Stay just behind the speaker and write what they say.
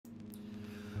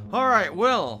Alright,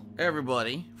 well,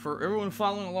 everybody, for everyone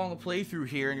following along the playthrough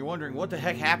here and you're wondering what the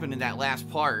heck happened in that last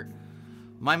part,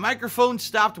 my microphone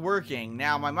stopped working.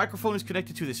 Now, my microphone is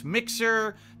connected to this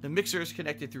mixer. The mixer is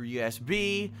connected through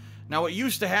USB. Now, what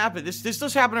used to happen, this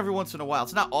does happen every once in a while.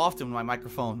 It's not often when my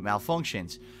microphone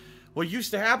malfunctions. What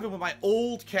used to happen with my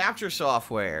old capture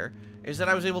software is that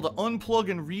I was able to unplug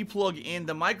and replug in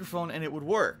the microphone and it would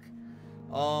work.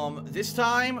 This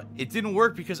time, it didn't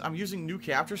work because I'm using new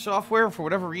capture software for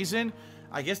whatever reason.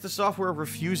 I guess the software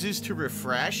refuses to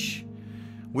refresh,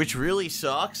 which really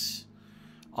sucks.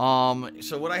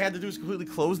 So what I had to do is completely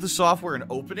close the software and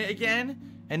open it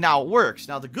again, and now it works.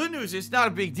 Now, the good news is it's not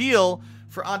a big deal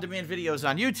for on-demand videos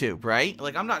on YouTube, right?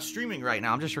 Like, I'm not streaming right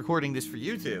now. I'm just recording this for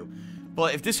YouTube.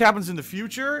 But if this happens in the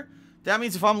future, that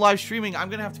means if I'm live streaming, I'm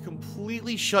going to have to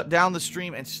completely shut down the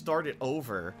stream and start it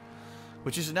over,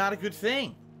 which is not a good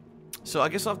thing. So I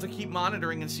guess I'll have to keep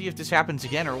monitoring and see if this happens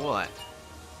again or what.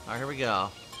 Alright, here we go.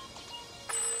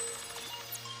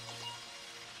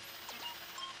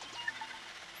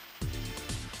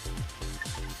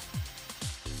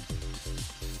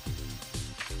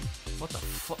 What the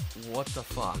fuck? What the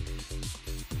fuck?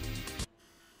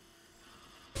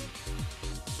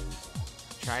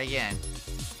 Try again.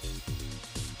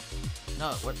 No,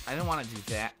 what? I didn't want to do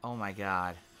that. Oh my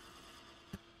god.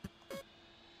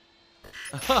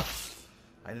 I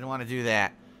didn't want to do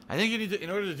that. I think you need to, in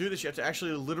order to do this, you have to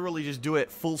actually literally just do it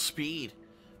full speed.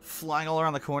 Flying all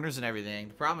around the corners and everything.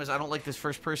 The problem is I don't like this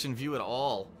first-person view at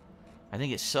all. I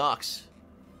think it sucks.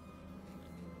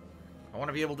 I want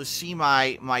to be able to see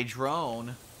my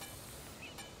drone.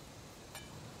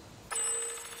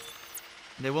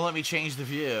 They won't let me change the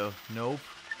view. Nope.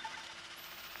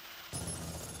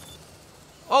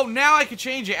 Oh, now I can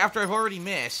change it after I've already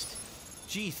missed.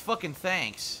 Gee, fucking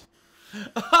thanks.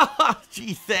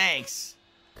 Gee, thanks.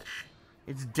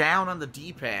 It's down on the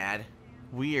D-pad.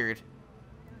 Weird.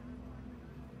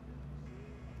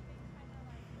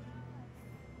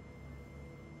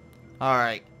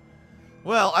 Alright.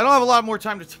 Well, I don't have a lot more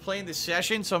time to play in this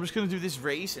session, so I'm just going to do this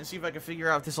race and see if I can figure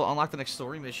out if this will unlock the next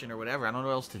story mission or whatever. I don't know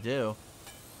what else to do.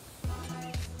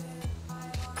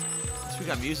 So we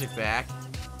got music back.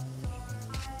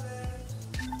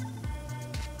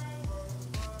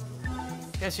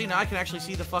 Yeah, see, now I can actually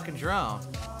see the fucking drone.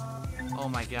 Oh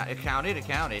my god, it counted, it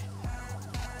counted.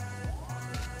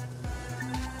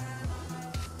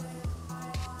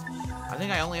 I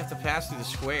think I only have to pass through the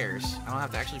squares. I don't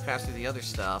have to actually pass through the other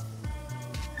stuff.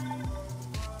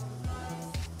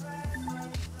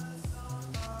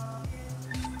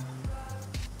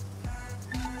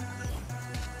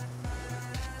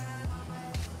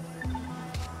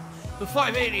 The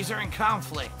 580s are in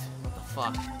conflict. What the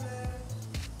fuck?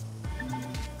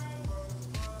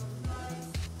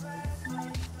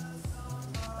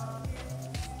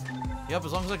 Yep,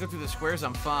 as long as I go through the squares,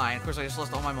 I'm fine. Of course, I just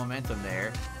lost all my momentum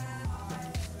there.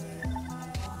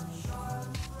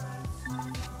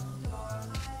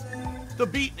 The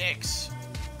beatniks!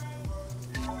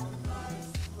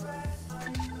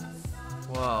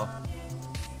 Whoa.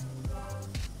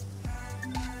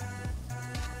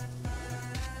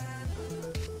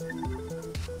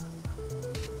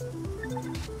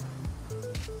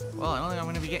 Well, I don't think I'm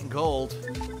going to be getting gold.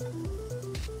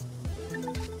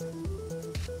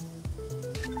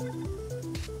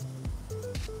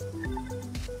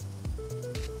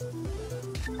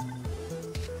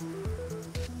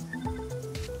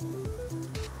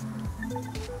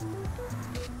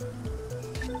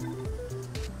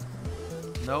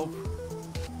 Nope.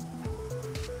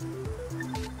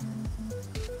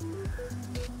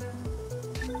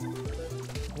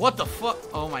 What the fuck?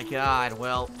 Oh my god,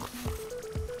 well.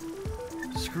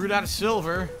 Screwed out of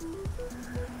silver.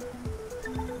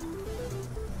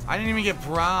 I didn't even get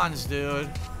bronze, dude.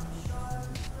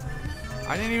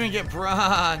 I didn't even get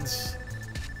bronze.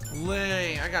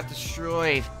 Lay, I got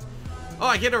destroyed. Oh,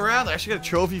 I get around there. I actually got a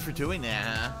trophy for doing that,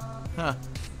 huh? Huh.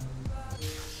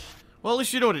 Well, at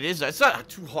least you know what it is. It's not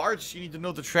too hard. So you need to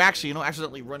know the track so you don't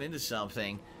accidentally run into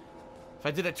something. If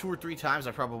I did that 2 or 3 times,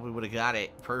 I probably would have got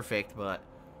it perfect, but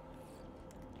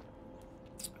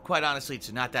quite honestly,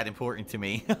 it's not that important to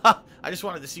me. I just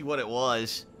wanted to see what it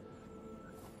was.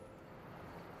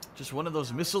 Just one of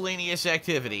those miscellaneous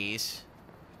activities.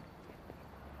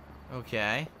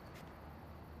 Okay.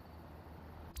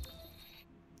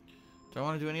 Do I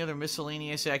want to do any other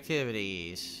miscellaneous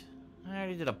activities? I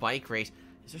already did a bike race.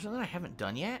 Is there something I haven't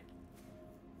done yet?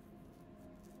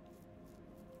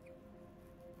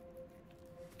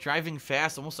 Driving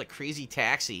fast, almost like Crazy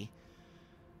Taxi.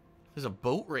 There's a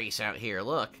boat race out here,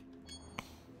 look.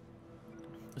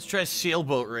 Let's try a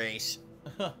sailboat race.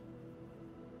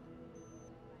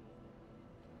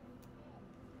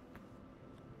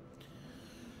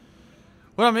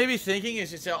 What I'm maybe thinking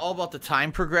is it's all about the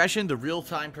time progression, the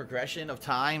real-time progression of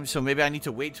time. So maybe I need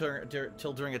to wait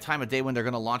till during a time of day when they're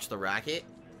going to launch the rocket.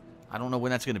 I don't know when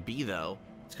that's going to be, though.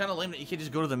 It's kind of lame that you can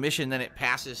just go to the mission, then it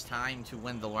passes time to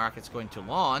when the rocket's going to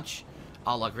launch.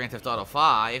 A la Grand Theft Auto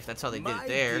 5. That's how they did it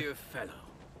there. My dear fellow,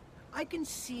 I can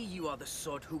see you are the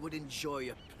sort who would enjoy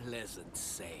a pleasant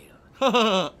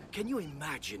sail. Can you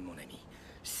imagine, mon ami,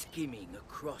 skimming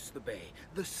across the bay,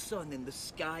 the sun in the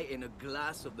sky, in a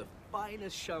glass of the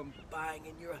finest champagne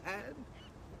in your hand?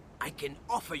 I can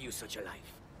offer you such a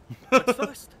life. But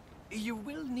first, you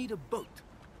will need a boat.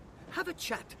 Have a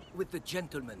chat with the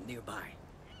gentleman nearby.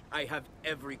 I have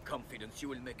every confidence you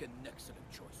will make an excellent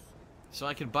choice. So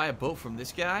I can buy a boat from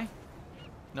this guy?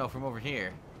 No, from over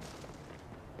here.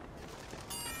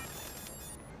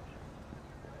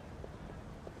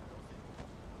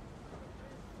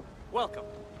 Welcome.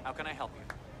 How can I help you?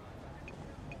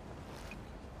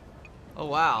 Oh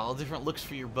wow, all different looks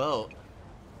for your boat.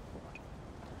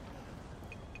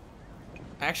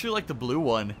 I actually like the blue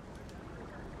one.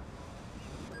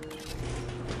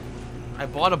 I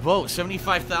bought a boat,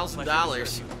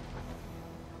 $75,000.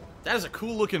 That is a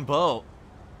cool looking boat.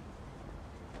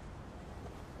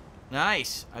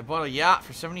 Nice. I bought a yacht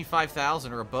for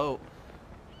 $75,000 or a boat.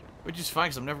 Which is fine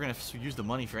because I'm never going to use the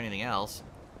money for anything else.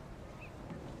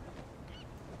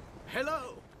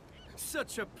 Hello.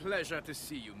 Such a pleasure to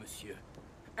see you, monsieur.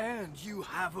 And you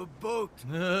have a boat.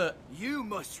 You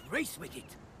must race with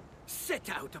it. Set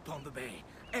out upon the bay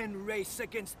and race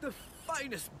against the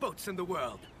finest boats in the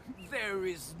world. There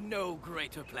is no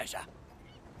greater pleasure.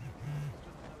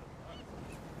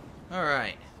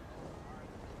 Alright.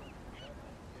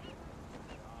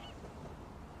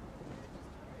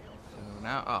 So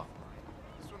now, oh.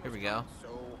 Here we go. So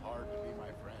hard to be my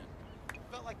friend.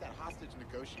 Felt like that hostage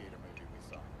negotiator movie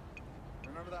we saw.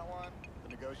 Remember that one? The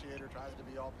negotiator tries to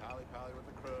be all pally-pally with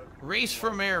the crook. Race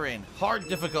for Marin. Hard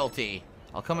difficulty.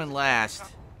 I'll come in last.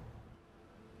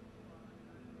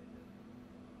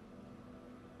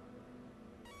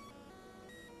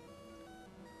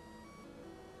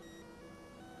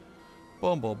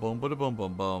 Boom, boom, boom, bada boom,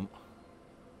 boom, boom.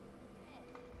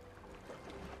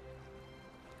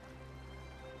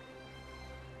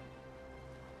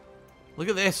 Look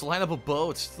at this lineup of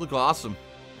boats. Look awesome.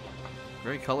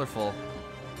 Very colorful.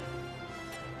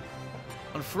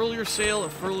 Unfurl your sail,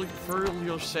 unfurl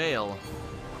your sail.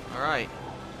 Alright.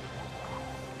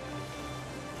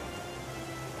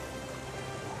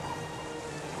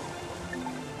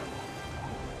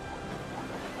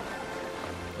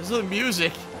 This is the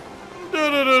music.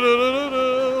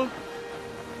 We're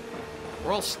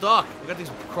all stuck. We got these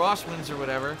crosswinds or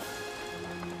whatever.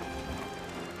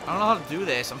 I don't know how to do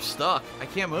this. I'm stuck. I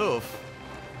can't move.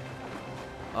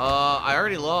 I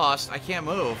already lost. I can't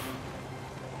move.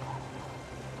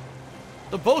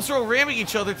 The boats are all ramming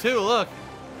each other too. Look.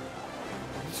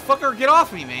 This fucker, get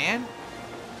off me, man.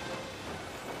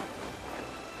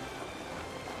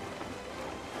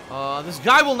 This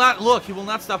guy will not look. He will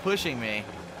not stop pushing me.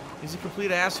 He's a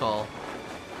complete asshole.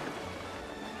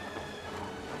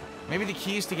 Maybe the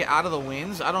key is to get out of the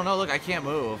winds? I don't know. Look, I can't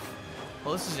move.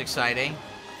 Well, this is exciting.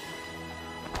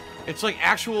 It's like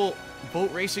actual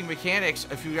boat racing mechanics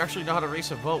if you actually know how to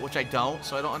race a boat, which I don't,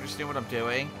 so I don't understand what I'm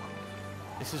doing.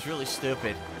 This is really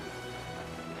stupid.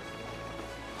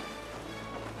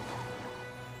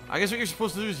 I guess what you're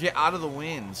supposed to do is get out of the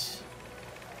winds.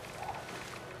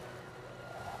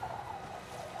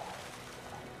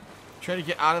 Try to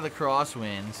get out of the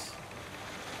crosswinds.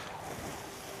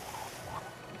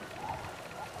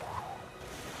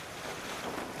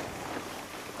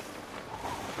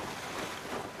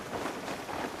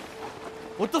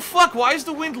 What the fuck? Why is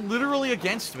the wind literally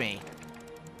against me?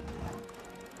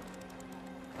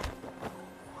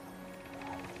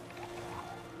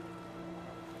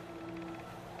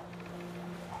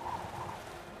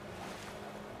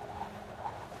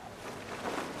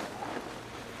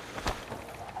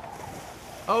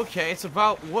 Okay, it's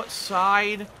about what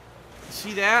side...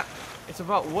 See that? It's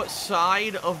about what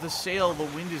side of the sail the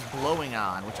wind is blowing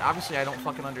on, which obviously I don't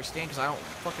fucking understand because I don't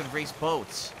fucking race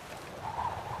boats.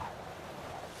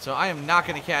 So I am not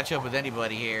going to catch up with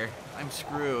anybody here. I'm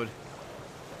screwed.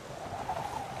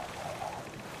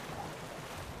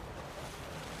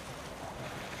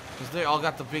 Because they all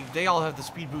got the big... They all have the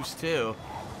speed boost too.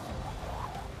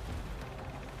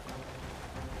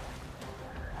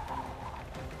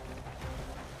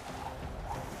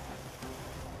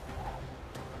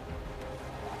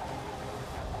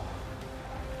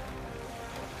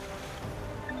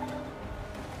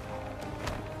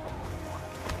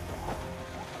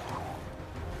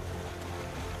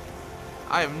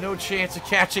 I have no chance of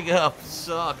catching up.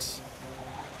 Sucks.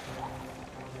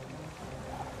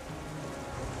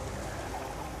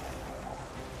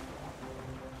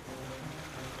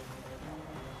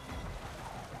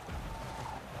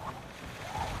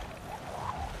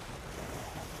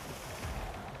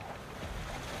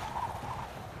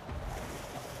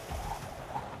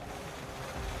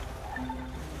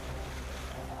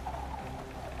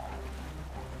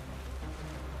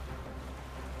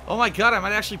 Oh my god, I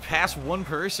might actually pass one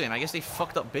person. I guess they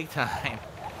fucked up big time.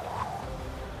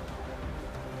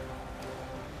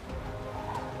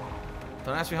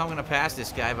 Don't ask me how I'm gonna pass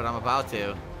this guy, but I'm about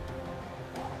to.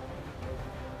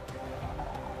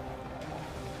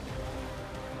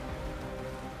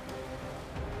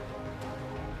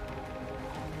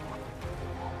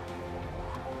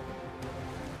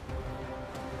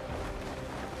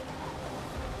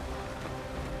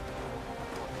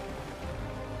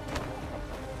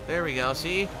 There we go,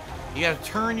 see? You gotta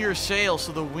turn your sail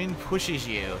so the wind pushes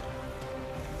you.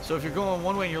 So if you're going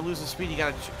one way and you're losing speed, you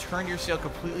gotta turn your sail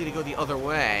completely to go the other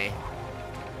way.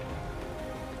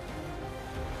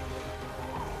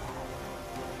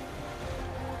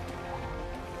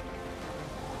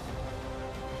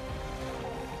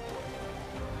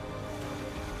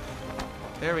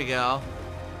 There we go.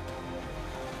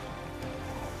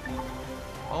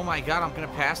 Oh my god, I'm gonna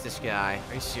pass this guy.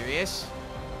 Are you serious?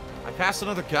 I passed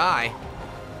another guy.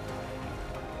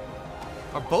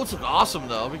 Our boats look awesome,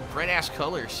 though. Big bright-ass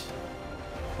colors.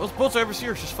 Most boats I ever see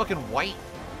are just fucking white.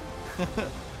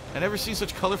 I've never seen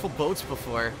such colorful boats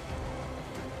before.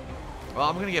 Well,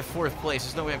 I'm gonna get 4th place.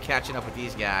 There's no way I'm catching up with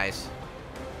these guys.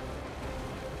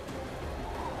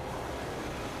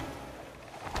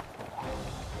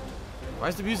 Why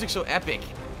is the music so epic?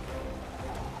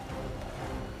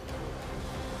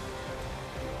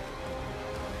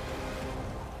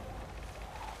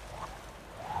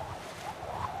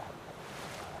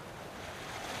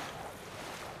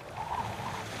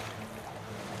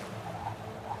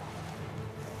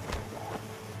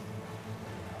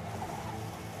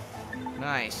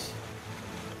 Nice.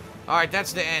 Alright,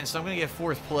 that's the end, so I'm gonna get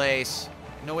 4th place.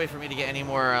 No way for me to get any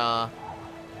more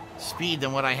speed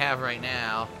than what I have right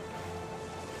now.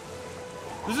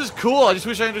 This is cool, I just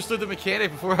wish I understood the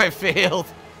mechanic before I failed.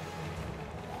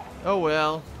 Oh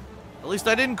well. At least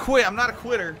I didn't quit, I'm not a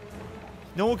quitter.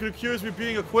 No one can accuse me of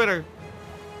being a quitter.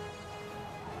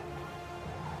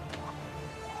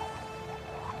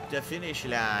 The finish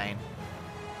line.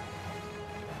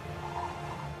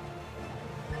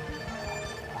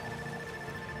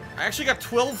 I actually got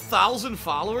 12,000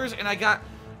 followers, and I got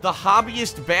the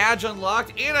hobbyist badge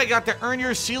unlocked, and I got the Earn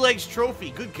Your Sea Legs trophy.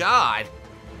 Good God.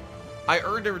 I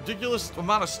earned a ridiculous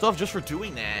amount of stuff just for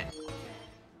doing that.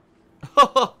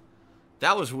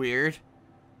 That was weird.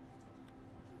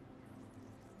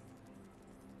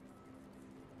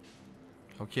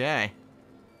 Okay.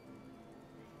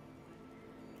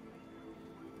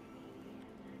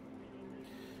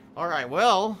 Alright,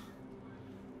 well...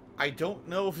 I don't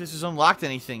know if this has unlocked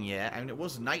anything yet. I mean, it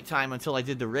was nighttime until I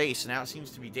did the race. Now it seems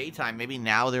to be daytime. Maybe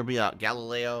now there'll be a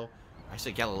Galileo... I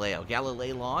said Galileo.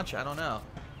 Galilei launch? I don't know.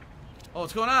 Oh,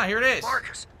 what's going on? Here it is.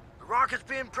 Marcus, the rocket's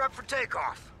being prepped for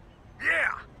takeoff.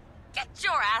 Yeah. Get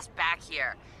your ass back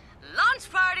here. Launch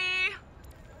party!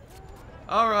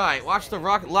 Alright, watch the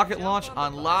rocket launch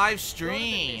on live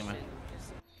stream.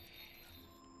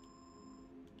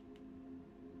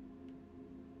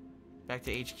 Back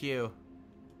to HQ.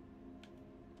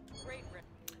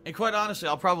 And quite honestly,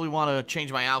 I'll probably want to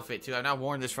change my outfit too. I've now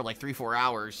worn this for like 3-4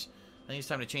 hours. I think it's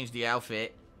time to change the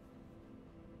outfit.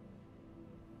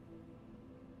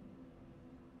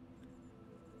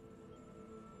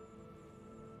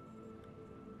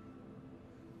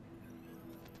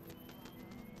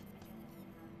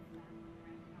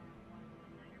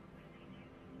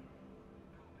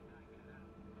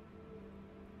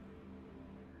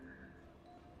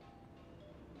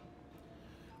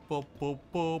 Boop, boop,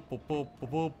 boop, boop, boop,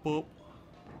 boop, boop.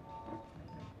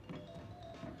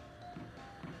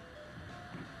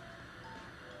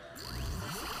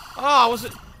 Oh, was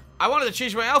it? I wanted to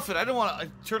change my outfit. I didn't want to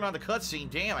turn on the cutscene.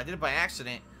 Damn, I did it by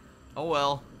accident. Oh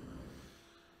well.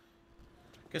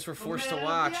 Guess we're forced to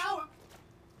watch.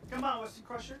 Come on, Wesley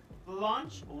Crusher. The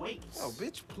launch awaits. Oh,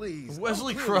 bitch, please.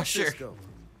 Wesley Crusher. Cisco.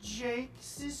 Jake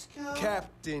Sisko.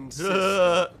 Captain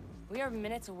Cisco. We are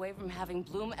minutes away from having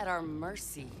Bloom at our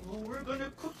mercy. Well, we're gonna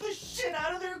cook the shit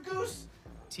out of their goose.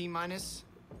 T-minus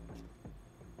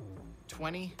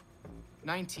 20,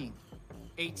 19,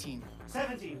 18.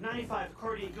 17, 95,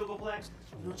 according to Googleplex.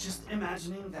 You know, just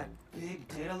imagining that big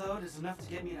data load is enough to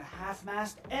get me to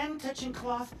half-mast and touching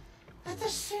cloth at the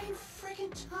same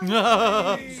friggin'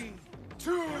 time. 3,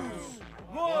 2,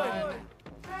 1,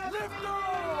 lift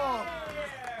off!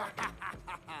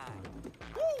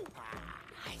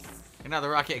 And now the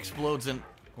rocket explodes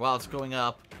while it's going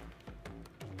up.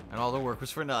 And all the work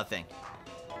was for nothing.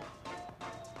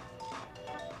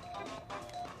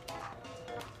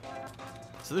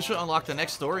 So this should unlock the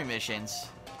next story missions.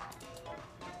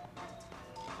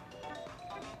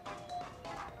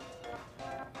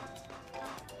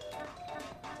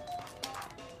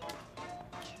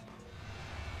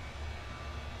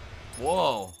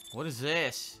 Whoa, what is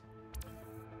this?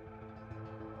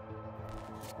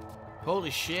 Holy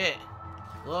shit.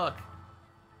 Look.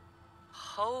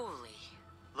 Holy.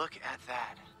 Look at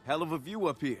that. Hell of a view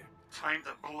up here. Time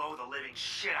to blow the living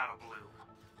shit out of Blue.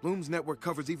 Bloom's network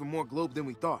covers even more globe than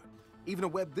we thought. Even a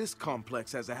web this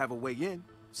complex has to have a way in,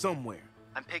 somewhere.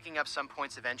 I'm picking up some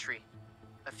points of entry.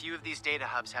 A few of these data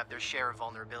hubs have their share of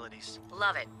vulnerabilities.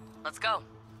 Love it. Let's go.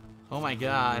 Oh my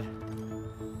god.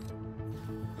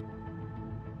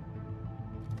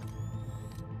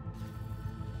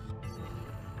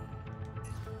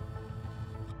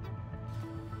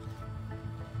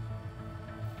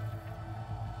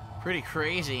 Pretty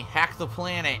crazy. Hack the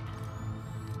planet.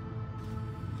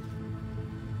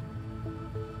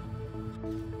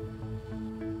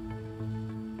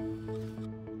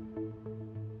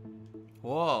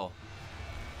 Whoa.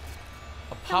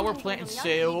 A power plant in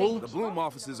Seoul? The Bloom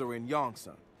offices are in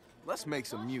Yongsan. Let's make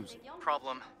some music.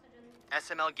 Problem.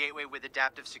 SML gateway with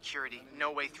adaptive security.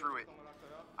 No way through it.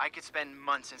 I could spend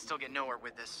months and still get nowhere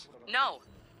with this. No.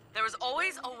 There is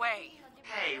always a way.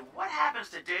 Hey, what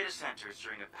happens to data centers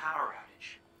during a power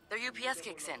outage? Their UPS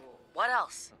kicks in. What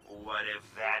else? What if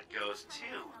that goes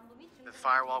too? The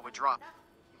firewall would drop.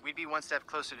 We'd be one step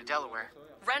closer to Delaware.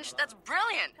 Wrench, that's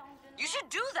brilliant. You should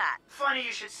do that. Funny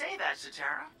you should say that,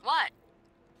 Satara. What?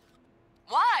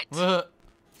 What?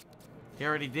 He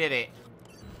already did it.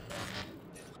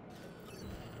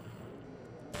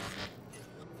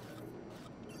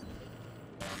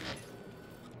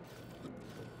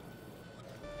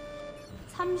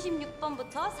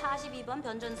 (36번부터 42번)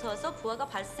 변전소에서 부하가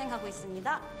발생하고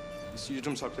있습니다. ECU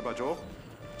좀 살펴봐줘.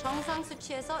 정상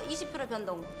수치에서 20%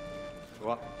 변동.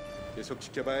 좋아. 계속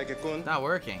지켜봐야겠군. Not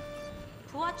working.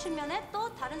 부하 측면에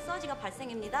또 다른 서지가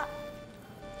발생입니다.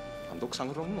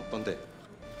 단독상으로는 어떤데?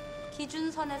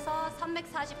 기준선에서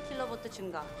 340kV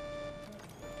증가.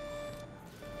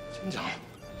 젠장.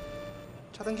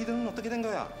 차단기들은 어떻게 된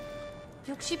거야?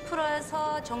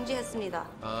 60%에서 정지했습니다.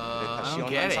 다시 I don't 연한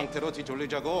get it. 상태로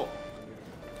뒤돌리자고.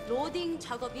 로딩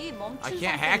작업이 멈춘 I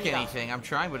can't hack 상태입니다. anything. I'm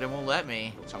trying, but it won't let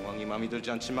me. 상황이 마음에 들지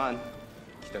않지만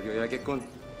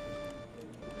기다려야겠군.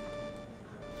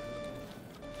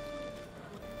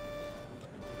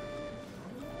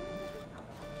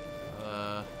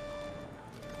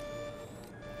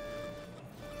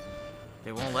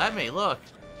 They won't let me. Look.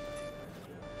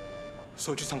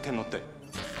 소지 상태는 어때?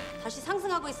 다시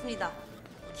상승하고 있습니다.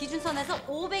 기준선에서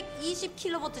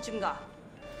 520kV 증가.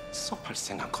 석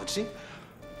발생한 거지?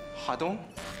 하동?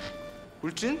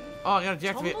 울진? Oh, I gotta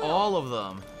deactivate 전부요. all of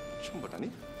them.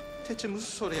 전부라니? 대체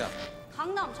무슨 소리야?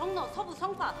 강남, 정로, 서부,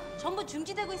 성파 전부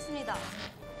중지되고 있습니다.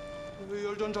 왜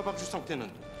열전자 박수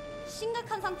상태는?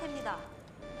 심각한 상태입니다.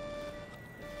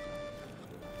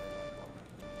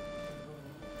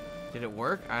 Did it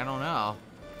work? I don't know.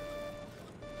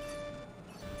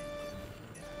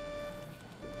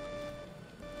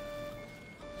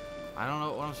 I don't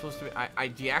know what I'm supposed to be. I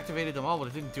deactivated them all, but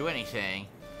it didn't do anything.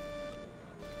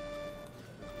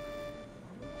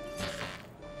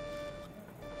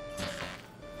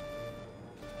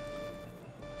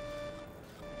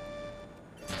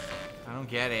 I don't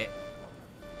get it.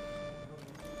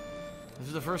 This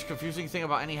is the first confusing thing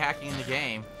about any hacking in the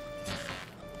game.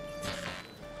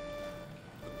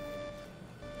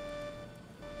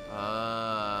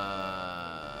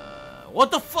 What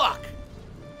the fuck?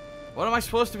 What am I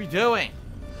supposed to be doing?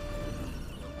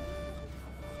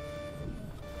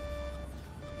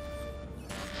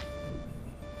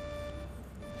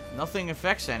 Nothing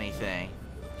affects anything.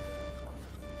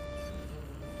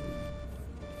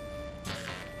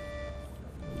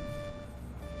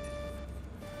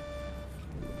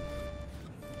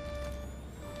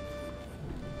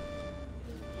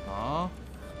 Huh?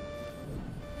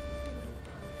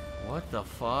 What the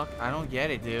fuck? I don't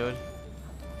get it, dude.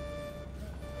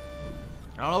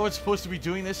 I don't know if it's supposed to be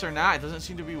doing this or not. It doesn't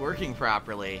seem to be working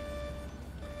properly.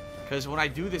 Because when I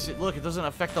do this, it doesn't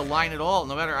affect the line at all.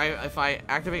 No matter if I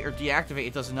activate or deactivate,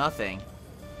 it does nothing.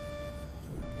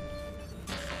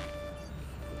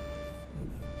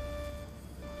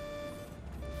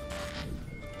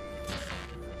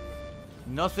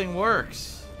 Nothing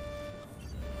works.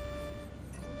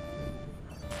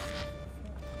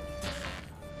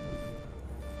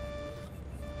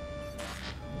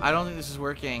 I don't think this is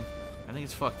working. I think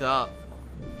it's fucked up.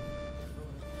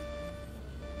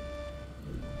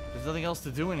 There's nothing else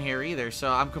to do in here either, so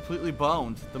I'm completely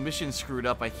boned. The mission's screwed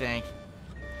up, I think.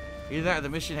 Either that or the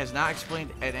mission has not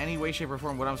explained in any way, shape, or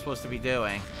form what I'm supposed to be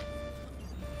doing.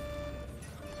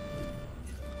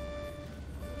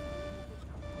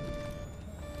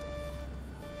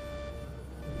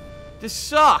 This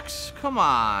sucks! Come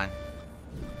on!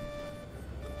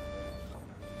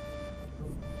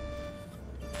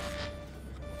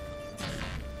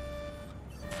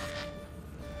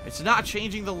 It's not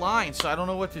changing the line, so I don't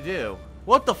know what to do.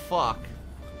 What the fuck?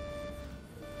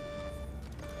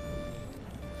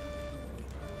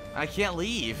 I can't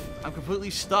leave. I'm completely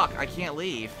stuck. I can't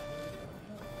leave.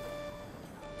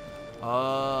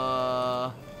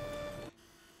 I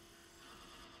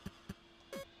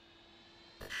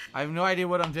have no idea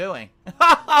what I'm doing.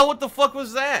 What the fuck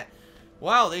was that?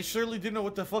 Wow, they surely didn't know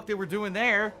what the fuck they were doing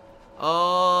there.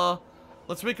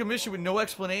 Let's make a mission with no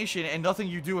explanation and nothing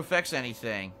you do affects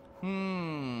anything. The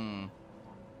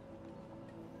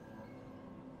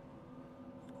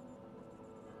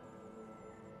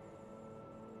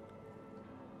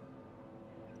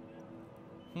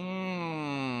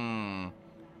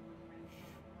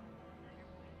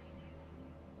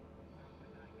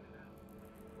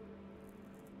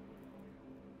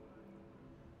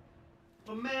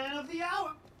man of the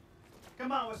hour.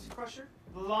 Come on, Wesley Crusher.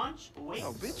 The launch waits.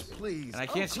 Oh, bitch, please. And I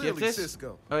can't skip clearly this?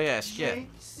 Cisco. Oh yeah, skip. Jake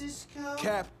Cisco.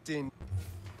 Captain.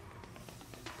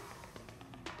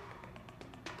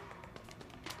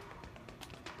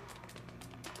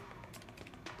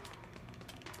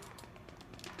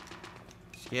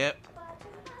 Skip.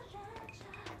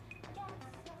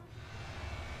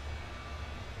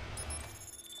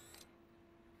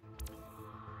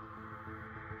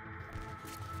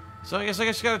 So I guess I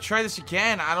just gotta try this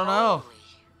again. I don't know.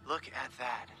 Look at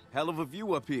that. Hell of a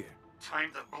view up here.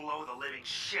 Time to blow the living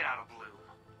shit out of Bloom.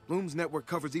 Bloom's network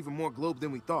covers even more globe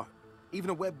than we thought. Even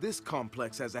a web this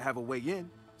complex has to have a way in,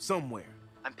 somewhere.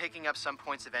 I'm picking up some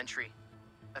points of entry.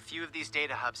 A few of these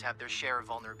data hubs have their share of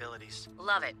vulnerabilities.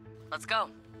 Love it. Let's go.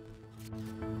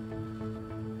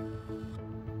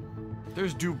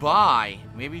 There's Dubai.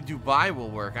 Maybe Dubai will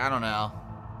work. I don't know.